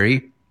they're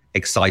very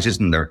excited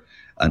and they're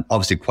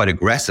obviously quite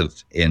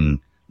aggressive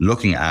in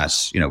looking at,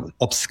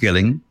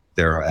 upskilling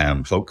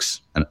their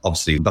folks. And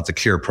obviously that's a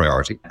clear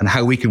priority, and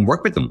how we can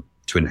work with them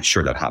to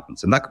ensure that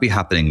happens. And that could be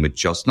happening with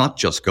not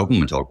just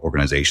government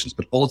organizations,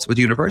 but also with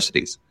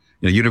universities.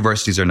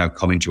 Universities are now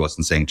coming to us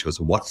and saying to us,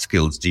 what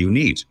skills do you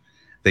need?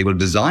 They will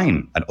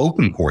design and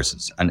open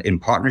courses and in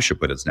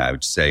partnership with us now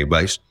to say,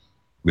 right,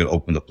 we'll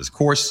open up this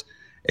course.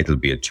 It'll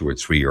be a 2 or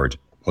 3 year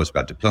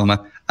postgrad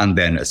diploma. And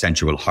then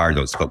essentially we'll hire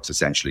those folks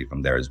essentially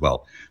from there as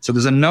well. So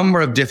there's a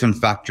number of different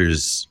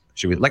factors,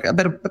 like a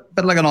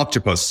bit like an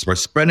octopus. We're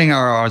spreading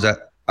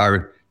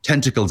our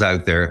tentacles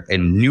out there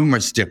in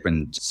numerous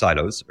different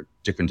silos or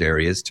different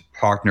areas to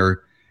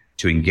partner,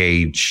 to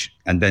engage,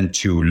 and then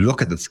to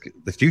look at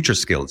the future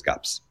skills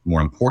gaps,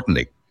 more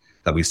importantly,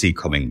 that we see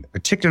coming,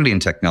 particularly in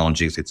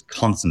technologies. It's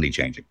constantly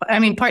changing. I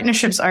mean,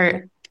 partnerships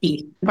are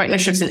key.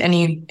 Partnerships in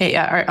any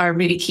are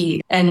really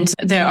key. And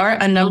there are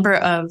a number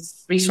of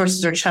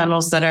resources or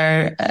channels that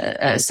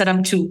are set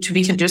up to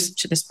be conducive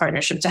to this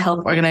partnership, to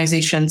help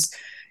organizations,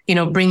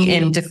 bring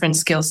in different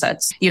skill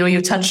sets.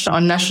 You touched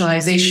on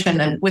nationalization,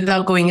 and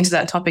without going into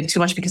that topic too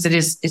much, because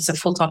it's a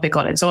full topic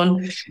on its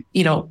own,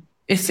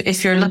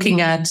 if you're looking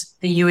at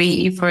the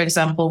UAE, for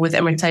example, with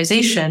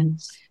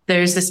amortization,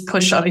 there's this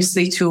push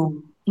obviously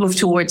to move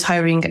towards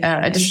hiring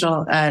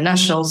additional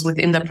nationals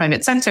within the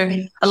private sector.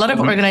 A lot of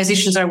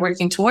organizations are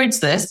working towards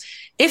this.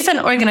 If an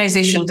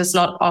organization does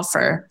not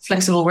offer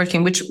flexible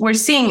working, which we're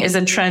seeing is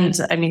a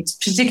trend,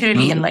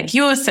 particularly in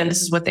youth, and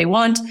this is what they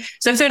want.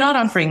 So if they're not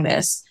offering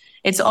this,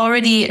 it's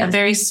already a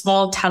very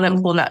small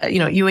talent pool.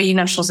 UAE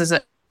nationals is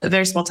a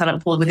very small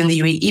talent pool within the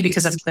UAE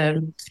because of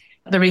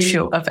the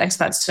ratio of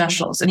expats to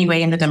nationals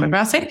anyway in the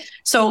demographic.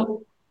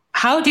 So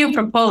how do you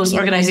propose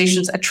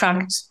organizations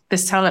attract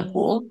this talent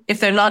pool if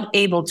they're not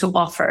able to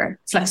offer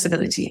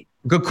flexibility?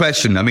 Good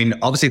question.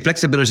 Obviously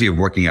flexibility of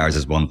working hours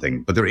is one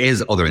thing, but there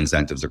is other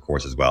incentives, of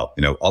course, as well.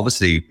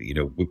 Obviously,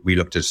 we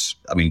looked at,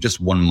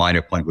 just one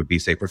minor point would be,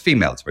 say, for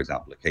females, for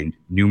example, okay,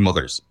 new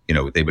mothers,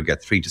 they would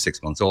get 3 to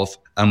 6 months off,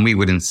 and we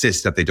would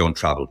insist that they don't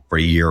travel for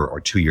a year or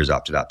 2 years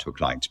after that to a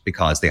client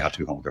because they have to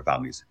be home with their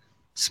families.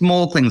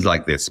 Small things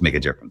like this make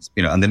a difference,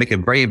 and they make a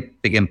very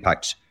big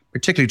impact,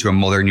 particularly to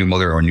a new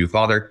mother or new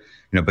father,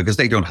 because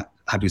they don't have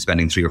to be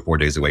spending 3 or 4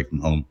 days away from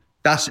home.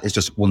 That is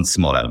just one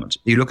small element.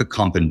 You look at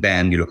comp and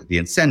ben, you look at the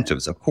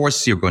incentives. Of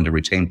course, you're going to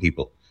retain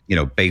people,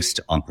 based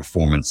on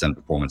performance and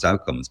performance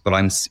outcomes. But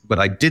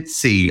I did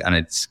see, and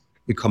it's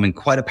becoming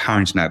quite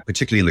apparent now,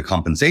 particularly in the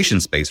compensation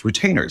space,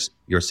 retainers.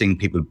 You're seeing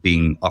people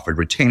being offered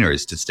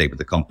retainers to stay with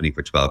the company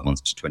for 12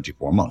 months to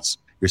 24 months.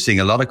 You're seeing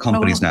a lot of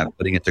companies now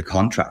putting into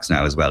contracts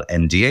now as well,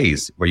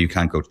 NDAs, where you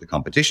can't go to the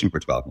competition for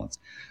 12 months.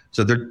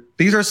 So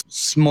these are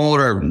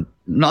smaller,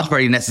 not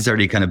very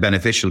necessarily kind of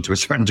beneficial to a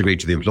certain degree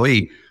to the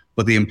employee,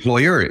 but the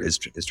employer is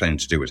trying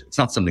to do it. It's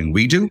not something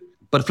we do,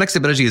 but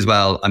flexibility as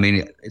well.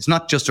 It's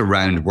not just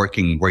around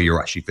working where you're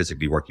actually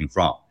physically working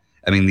from.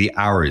 The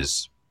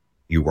hours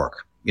you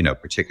work,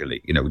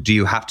 particularly, do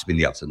you have to be in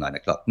the office at 9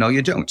 o'clock? No,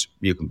 you don't.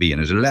 You can be in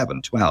at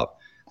 11, 12,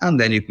 and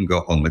then you can go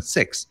home at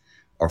 6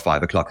 or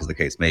 5 o'clock as the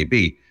case may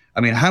be.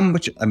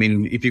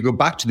 If you go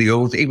back to the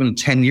old, even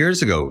 10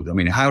 years ago,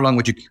 how long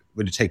would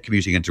it take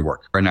commuting into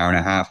work? For an hour and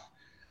a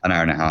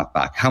half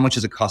back. How much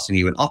is it costing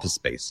you in office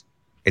space?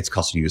 It's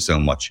costing you so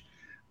much.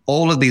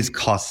 All of these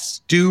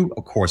costs do,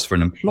 of course, for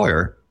an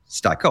employer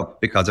stack up,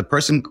 because a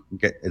person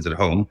is at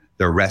home,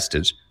 they're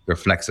rested, they're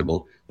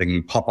flexible, they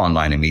can pop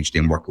online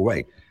immediately and work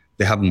away.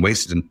 They haven't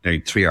wasted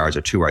nearly 3 hours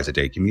or 2 hours a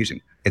day commuting.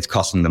 It's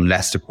costing them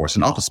less, of course,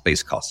 in office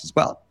space costs as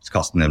well. It's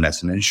costing them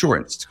less in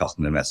insurance. It's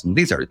costing them less in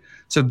these areas.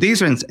 So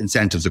these are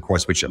incentives, of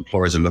course, which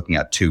employers are looking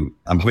at too.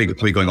 I'm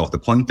probably going off the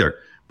point there.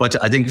 But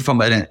I think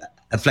from a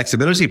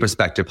flexibility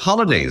perspective,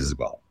 holidays as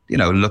well.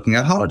 Looking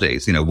at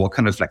holidays, what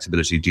kind of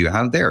flexibility do you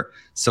have there?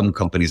 Some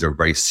companies are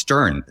very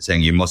stern,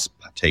 saying you must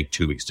take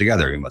 2 weeks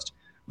together.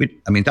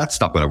 That's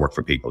not going to work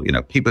for people.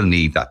 People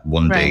need that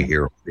one day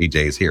here, 3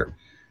 days here.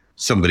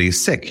 Somebody's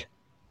sick.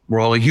 We're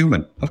all a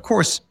human. Of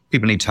course,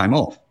 people need time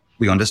off.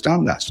 We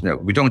understand that.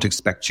 We don't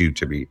expect you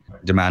to be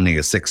demanding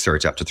a sick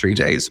search after 3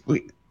 days.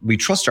 We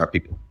trust our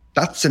people.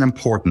 That's an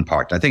important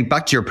part. I think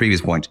back to your previous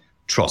point,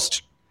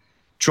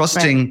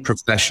 trusting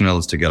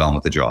professionals to get on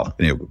with the job.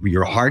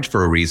 You're hired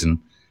for a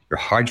reason. You're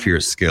hired for your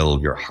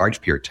skill. You're hired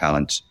for your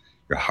talent.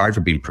 You're hired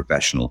for being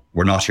professional.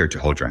 We're not here to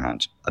hold your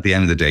hand. At the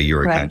end of the day,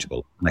 you're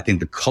accountable. And I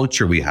think the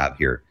culture we have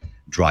here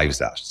drives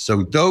that.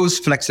 So those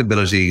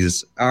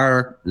flexibilities,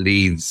 our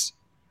leads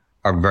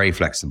are very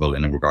flexible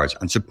in regards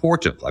and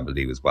supportive, I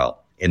believe, as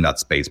well in that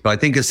space. But I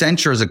think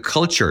Accenture as a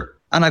culture,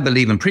 and I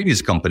believe in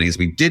previous companies,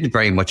 we did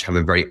very much have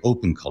a very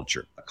open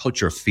culture, a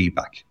culture of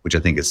feedback, which I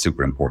think is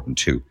super important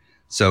too.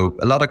 So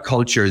a lot of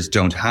cultures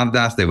don't have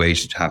that. They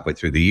wait halfway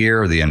through the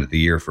year or the end of the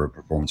year for a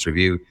performance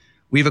review.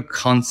 We have a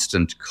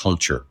constant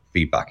culture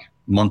feedback,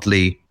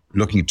 monthly,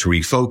 looking to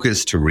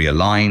refocus, to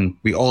realign.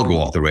 We all go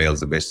off the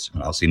rails a bit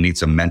and obviously need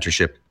some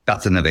mentorship.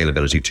 That's an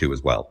availability too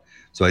as well.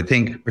 So I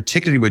think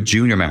particularly with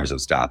junior members of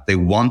staff, they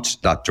want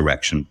that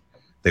direction.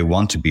 They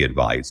want to be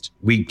advised.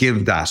 We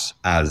give that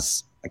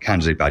as a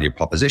candidate value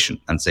proposition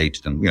and say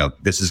to them,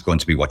 this is going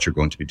to be what you're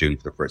going to be doing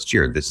for the first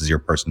year. This is your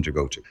person to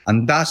go to.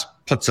 And that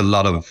puts a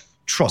lot of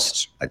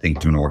trust, I think,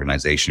 to an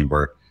organization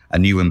where a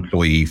new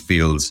employee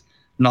feels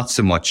not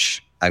so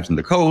much out in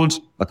the cold,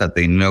 but that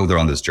they know they're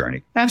on this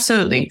journey.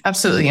 Absolutely.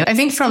 Absolutely. I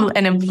think from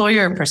an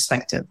employer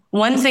perspective,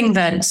 one thing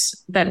that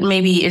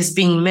maybe is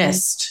being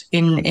missed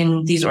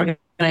in these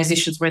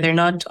organizations where they're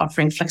not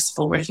offering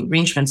flexible working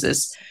arrangements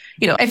is,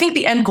 I think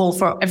the end goal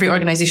for every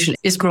organization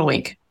is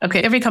growing.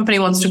 Okay. Every company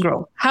wants to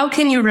grow. How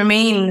can you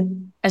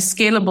remain a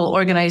scalable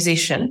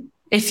organization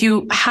if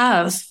you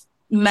have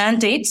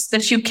mandates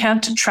that you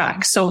can't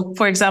track? So,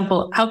 for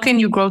example, how can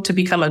you grow to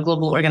become a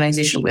global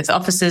organization with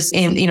offices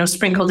in,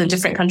 sprinkled in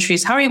different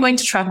countries? How are you going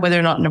to track whether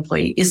or not an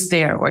employee is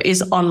there or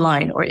is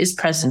online or is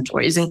present or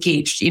is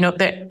engaged?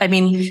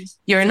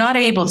 You're not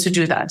able to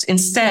do that.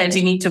 Instead,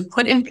 you need to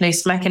put in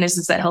place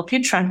mechanisms that help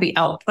you track the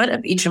output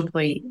of each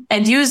employee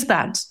and use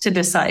that to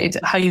decide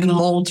how you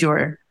mold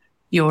your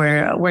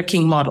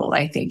working model,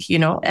 I think,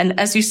 and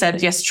as you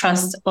said, yes,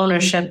 trust,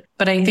 ownership,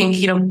 but I think,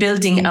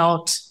 building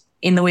out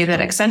in the way that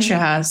Accenture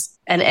has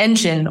an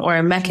engine or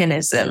a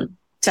mechanism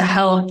to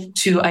help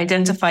to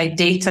identify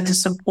data to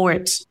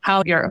support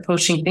how you're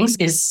approaching things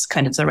is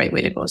kind of the right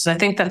way to go. So I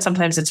think that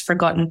sometimes it's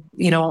forgotten,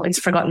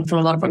 from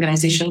a lot of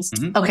organizations.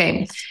 Mm-hmm.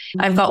 Okay.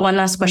 I've got one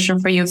last question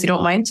for you, if you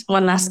don't mind.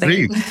 One last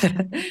thing.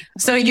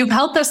 So you've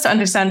helped us to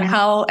understand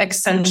how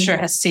Accenture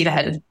has stayed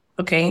ahead.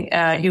 Okay.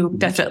 You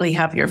definitely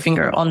have your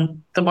finger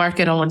on the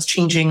market, on what's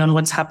changing, on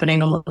what's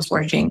happening, on what's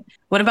working.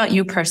 What about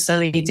you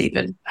personally,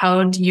 David?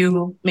 How do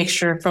you make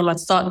sure from a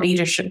thought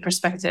leadership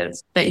perspective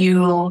that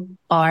you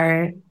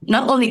are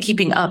not only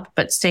keeping up,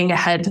 but staying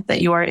ahead, that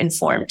you are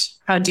informed?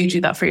 How do you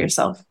do that for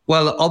yourself?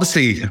 Well,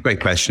 obviously, a great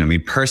question. I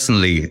mean,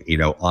 personally,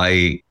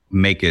 I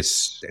make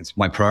it's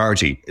my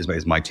priority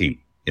is my team.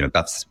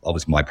 That's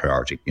obviously my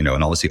priority, and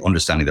obviously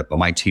understanding that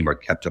my team are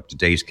kept up to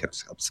date,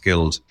 kept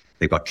upskilled.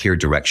 They've got clear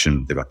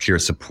direction. They've got clear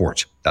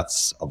support.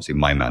 That's obviously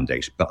my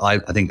mandate. But I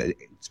think that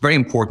it's very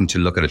important to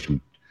look at it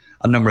from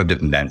a number of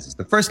different lenses.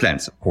 The first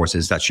lens, of course,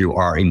 is that you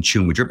are in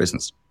tune with your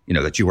business,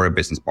 that you are a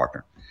business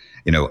partner,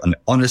 and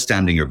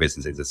understanding your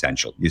business is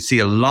essential. You see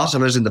a lot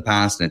of it in the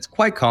past, and it's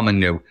quite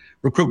common,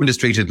 recruitment is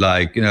treated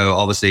like,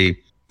 obviously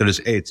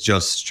it's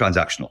just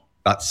transactional.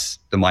 That's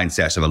the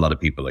mindset of a lot of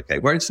people, okay,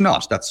 where it's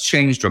not. That's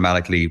changed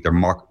dramatically.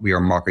 We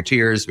are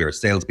marketeers, we are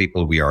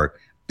salespeople, we are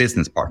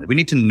business partner. We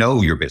need to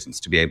know your business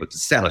to be able to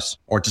sell it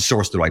or to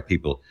source the right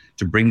people,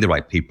 to bring the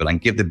right people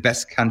and give the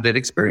best candidate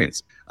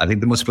experience. I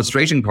think the most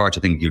frustrating part,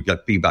 I think you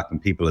get feedback from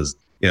people is,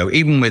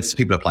 even with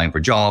people applying for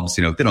jobs,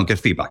 they don't get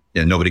feedback.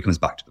 Nobody comes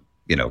back to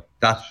them.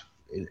 That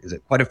is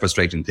quite a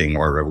frustrating thing,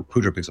 or a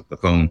recruiter picks up the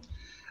phone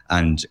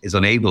and is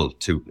unable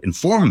to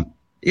inform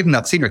even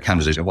that senior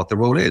candidate of what the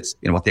role is,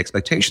 what the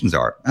expectations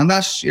are. And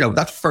that,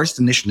 that first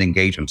initial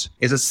engagement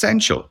is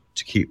essential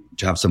to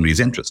have somebody's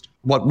interest.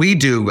 What we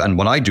do, and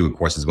what I do, of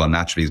course, as well,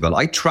 naturally as well,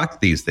 I track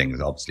these things,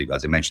 obviously.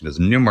 As I mentioned, there's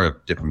a number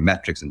of different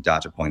metrics and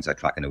data points I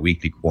track on a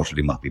weekly,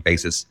 quarterly, monthly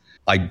basis.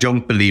 I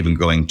don't believe in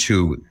going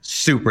too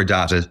super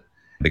data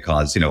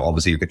because,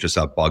 obviously you get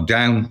yourself bogged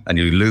down and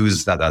you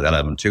lose that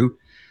element too.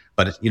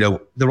 But,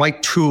 the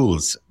right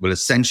tools will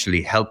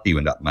essentially help you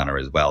in that manner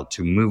as well,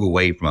 to move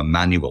away from a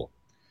manual.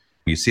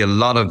 You see a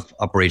lot of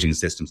operating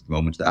systems at the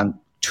moment, and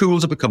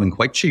tools are becoming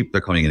quite cheap.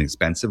 They're becoming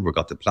inexpensive. We've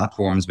got the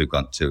platforms.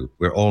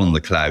 We're all on the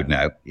cloud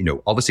now.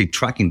 Obviously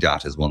tracking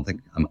data is one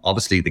thing. And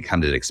obviously the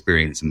candidate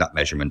experience and that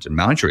measurement and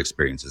manager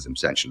experience is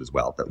essential as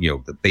well. That,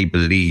 that they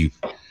believe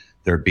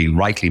they're being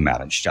rightly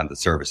managed and the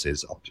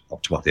services up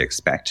to what they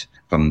expect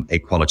from a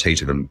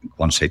qualitative and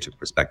quantitative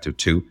perspective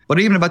too. But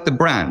even about the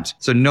brand.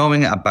 So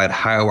knowing about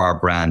how our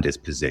brand is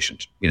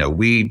positioned.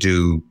 We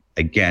do,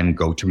 again,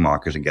 go to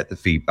market and get the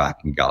feedback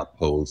and Gallup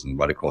polls and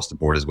right across the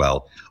board as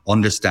well,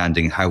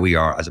 understanding how we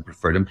are as a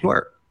preferred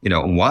employer,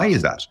 and why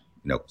is that?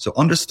 So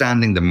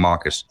understanding the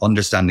market,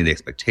 understanding the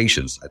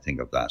expectations, I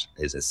think of that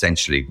is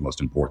essentially the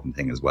most important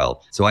thing as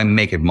well. So I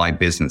make it my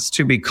business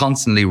to be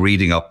constantly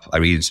reading up. I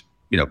read,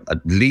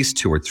 at least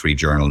 2 or 3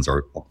 journals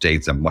or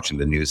updates. I'm watching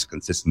the news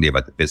consistently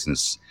about the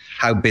business,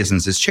 how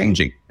business is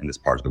changing in this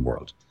part of the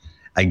world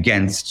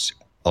against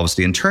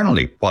obviously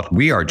internally, what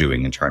we are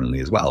doing internally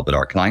as well, but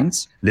our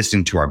clients,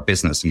 listening to our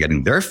business and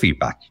getting their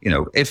feedback.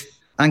 If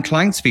and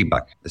clients'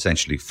 feedback,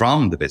 essentially,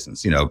 from the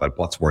business, about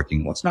what's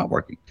working, what's not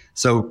working.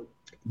 So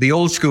the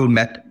old school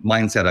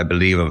mindset, I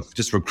believe, of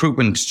just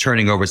recruitment,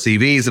 turning over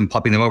CVs and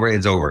popping them over,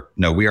 it's over.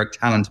 No, we are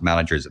talent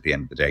managers at the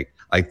end of the day.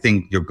 I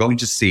think you're going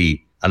to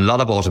see a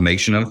lot of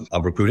automation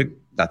of recruiting.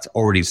 That's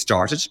already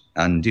started.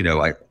 And,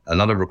 a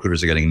lot of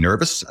recruiters are getting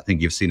nervous. I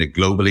think you've seen it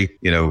globally,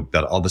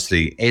 that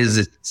obviously, is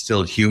it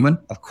still human?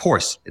 Of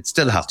course, it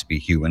still has to be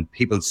human.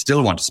 People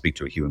still want to speak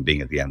to a human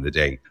being at the end of the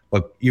day.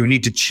 But you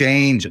need to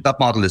change. That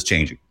model is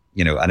changing,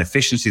 and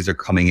efficiencies are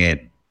coming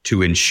in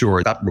to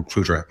ensure that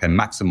recruiter can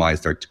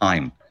maximize their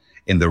time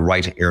in the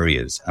right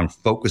areas and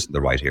focus in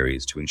the right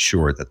areas to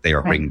ensure that they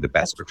are bringing the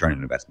best return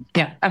on investment.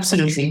 Yeah,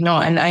 absolutely. No,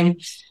 and I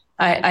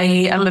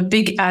am a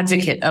big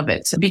advocate of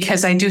it,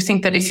 because I do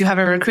think that if you have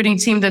a recruiting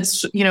team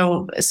that's,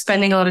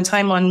 spending a lot of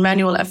time on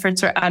manual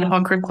efforts or ad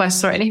hoc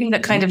requests or anything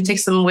that kind of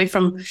takes them away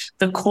from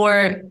the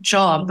core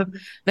job,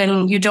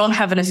 then you don't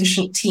have an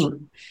efficient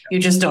team. You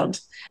just don't.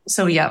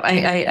 So yeah,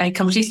 I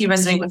completely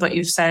resonate with what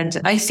you've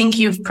said. I think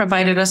you've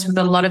provided us with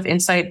a lot of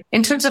insight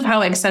in terms of how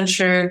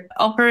Accenture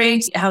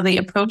operates, how they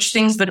approach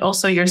things, but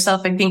also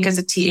yourself, I think, as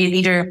a TA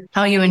leader,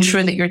 how you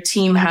ensure that your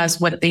team has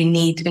what they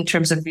need in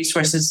terms of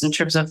resources, in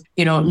terms of,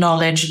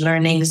 knowledge,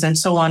 learnings, and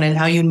so on, and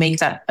how you make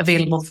that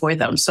available for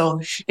them.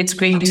 So it's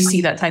great to see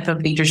that type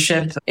of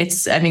leadership.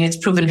 It's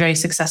proven very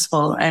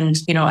successful. And,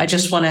 I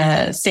just want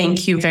to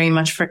thank you very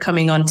much for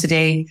coming on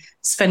today,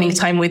 spending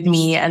time with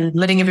me and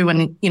letting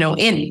everyone,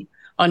 in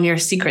on your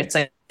secrets.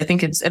 I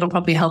think it'll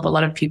probably help a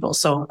lot of people.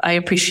 So I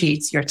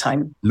appreciate your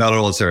time. Not at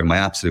all, sir. My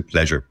absolute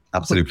pleasure.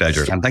 Absolute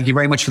pleasure. And thank you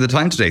very much for the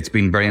time today. It's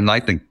been very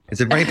enlightening. It's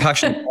a very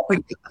passionate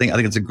topic. I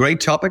think it's a great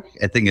topic.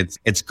 I think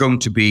it's going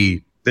to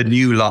be the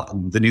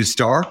new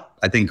star,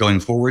 I think, going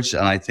forward.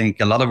 And I think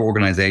a lot of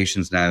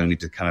organizations now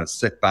need to kind of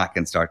sit back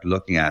and start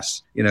looking at,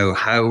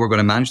 how we're going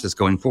to manage this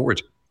going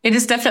forward. It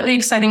is definitely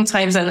exciting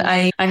times. And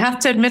I have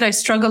to admit, I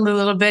struggled a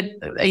little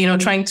bit,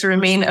 trying to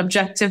remain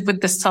objective with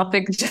this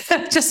topic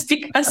just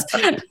because,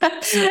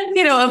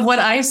 of what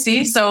I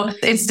see. So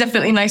it's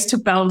definitely nice to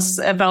bounce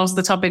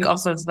the topic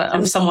off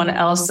of someone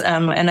else.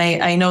 And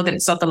I know that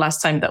it's not the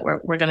last time that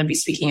we're going to be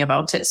speaking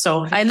about it.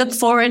 So I look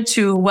forward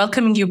to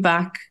welcoming you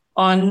back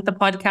on the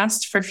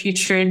podcast for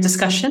future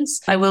discussions.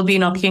 I will be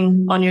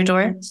knocking on your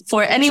door.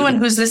 For anyone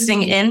who's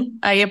listening in,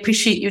 I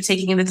appreciate you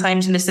taking the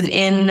time to listen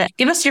in.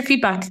 Give us your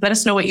feedback. Let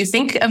us know what you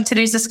think of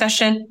today's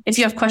discussion. If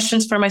you have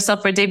questions for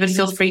myself or David,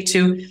 feel free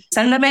to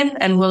send them in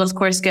and we'll, of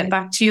course, get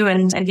back to you.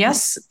 And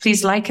yes,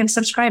 please like and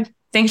subscribe.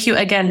 Thank you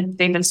again,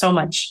 David, so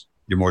much.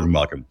 You're more than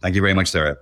welcome. Thank you very much, Sarah.